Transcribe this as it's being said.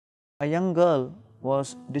A young girl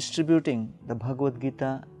was distributing the Bhagavad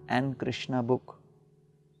Gita and Krishna book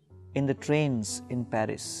in the trains in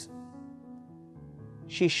Paris.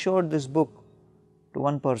 She showed this book to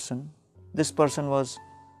one person. This person was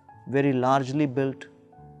very largely built.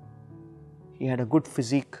 He had a good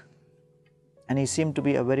physique and he seemed to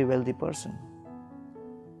be a very wealthy person.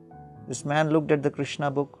 This man looked at the Krishna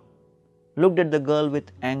book, looked at the girl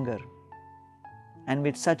with anger, and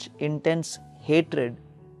with such intense hatred,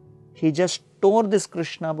 he just tore this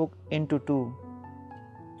Krishna book into two,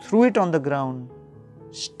 threw it on the ground,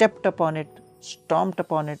 stepped upon it, stomped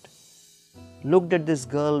upon it, looked at this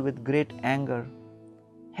girl with great anger,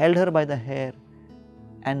 held her by the hair,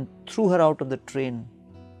 and threw her out of the train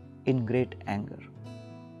in great anger.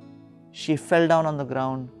 She fell down on the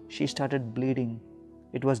ground. She started bleeding.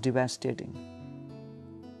 It was devastating.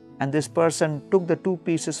 And this person took the two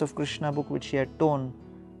pieces of Krishna book which he had torn,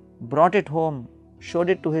 brought it home,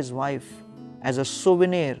 showed it to his wife as a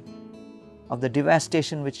souvenir of the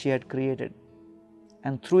devastation which he had created,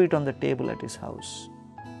 and threw it on the table at his house.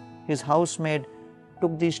 His housemaid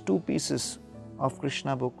took these two pieces of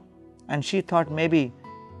Krishna book, and she thought maybe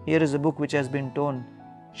here is a book which has been torn.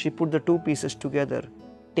 She put the two pieces together,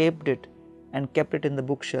 taped it, and kept it in the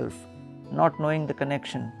bookshelf, not knowing the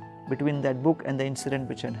connection between that book and the incident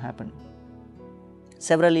which had happened.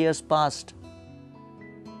 Several years passed.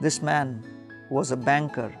 This man, who was a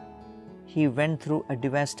banker, he went through a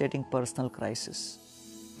devastating personal crisis.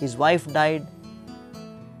 His wife died.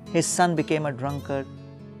 His son became a drunkard.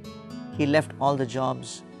 He left all the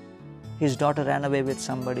jobs. His daughter ran away with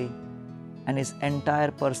somebody, and his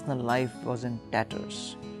entire personal life was in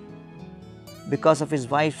tatters. Because of his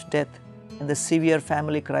wife's death and the severe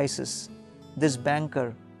family crisis, this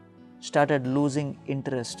banker started losing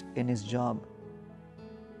interest in his job,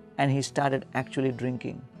 and he started actually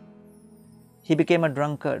drinking. He became a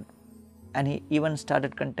drunkard, and he even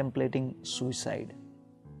started contemplating suicide.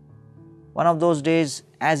 One of those days,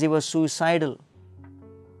 as he was suicidal,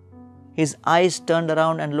 his eyes turned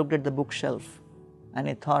around and looked at the bookshelf, and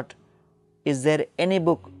he thought, is there any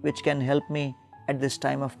book which can help me at this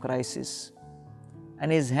time of crisis?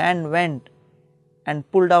 And his hand went and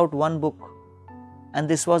pulled out one book, and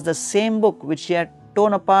this was the same book which he had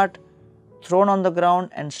torn apart, thrown on the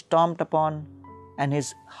ground and stomped upon, and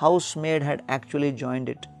his housemaid had actually joined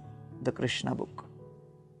it, the Krishna book.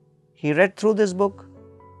 He read through this book,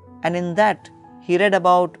 and in that he read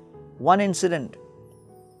about one incident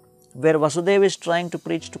where Vasudeva is trying to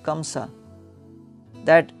preach to Kamsa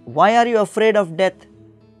that why are you afraid of death?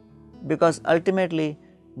 Because ultimately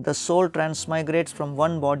the soul transmigrates from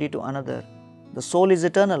one body to another. The soul is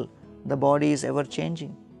eternal, the body is ever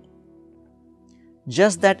changing.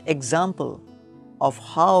 Just that example of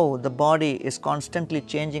how the body is constantly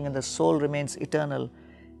changing and the soul remains eternal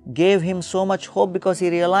gave him so much hope, because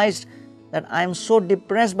he realized that I am so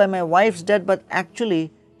depressed by my wife's death, but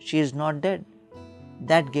actually she is not dead.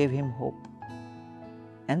 That gave him hope.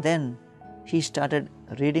 And then he started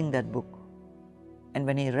reading that book. And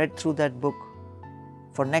when he read through that book,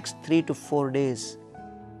 for next 3 to 4 days,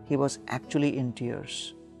 he was actually in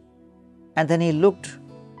tears. And then he looked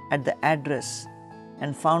at the address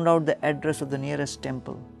and found out the address of the nearest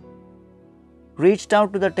temple. Reached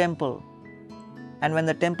out to the temple, and when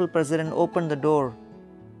the temple president opened the door,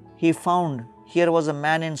 he found here was a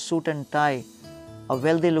man in suit and tie, a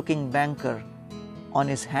wealthy looking banker, on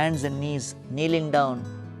his hands and knees, kneeling down.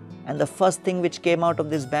 And the first thing which came out of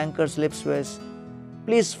this banker's lips was,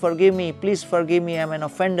 please forgive me, I'm an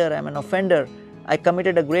offender, I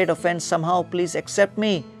committed a great offense, somehow please accept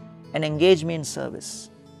me and engage me in service.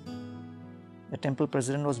 The temple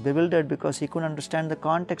president was bewildered because he couldn't understand the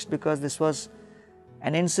context, because this was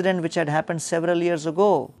an incident which had happened several years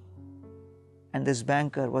ago. And this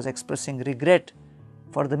banker was expressing regret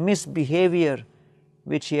for the misbehavior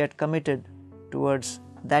which he had committed towards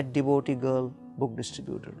that devotee girl book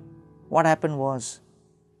distributor. What happened was,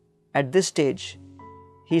 at this stage,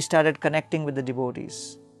 he started connecting with the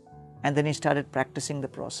devotees, and then he started practicing the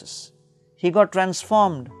process. He got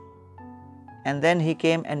transformed, and then he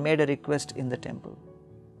came and made a request in the temple.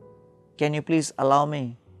 Can you please allow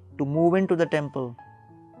me to move into the temple,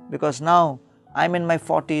 because now I'm in my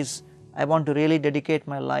 40s, I want to really dedicate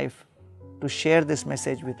my life to share this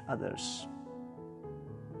message with others.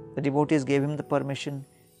 The devotees gave him the permission.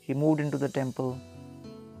 He moved into the temple,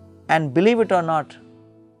 and believe it or not,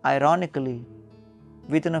 ironically,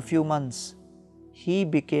 within a few months, he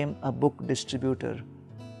became a book distributor,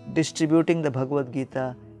 distributing the Bhagavad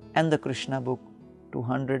Gita and the Krishna book to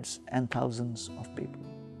hundreds and thousands of people.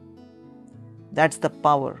 That's the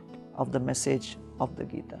power of the message of the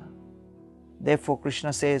Gita. Therefore,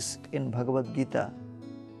 Krishna says in Bhagavad Gita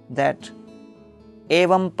that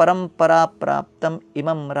evam parampara praptam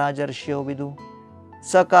imam rajarshyo vidu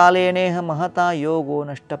sakaleneha mahata yogo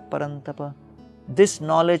nashta parantapa. This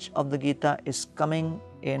knowledge of the Gita is coming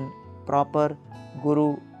in proper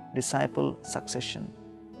guru-disciple succession,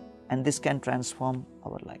 and this can transform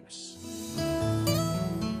our lives.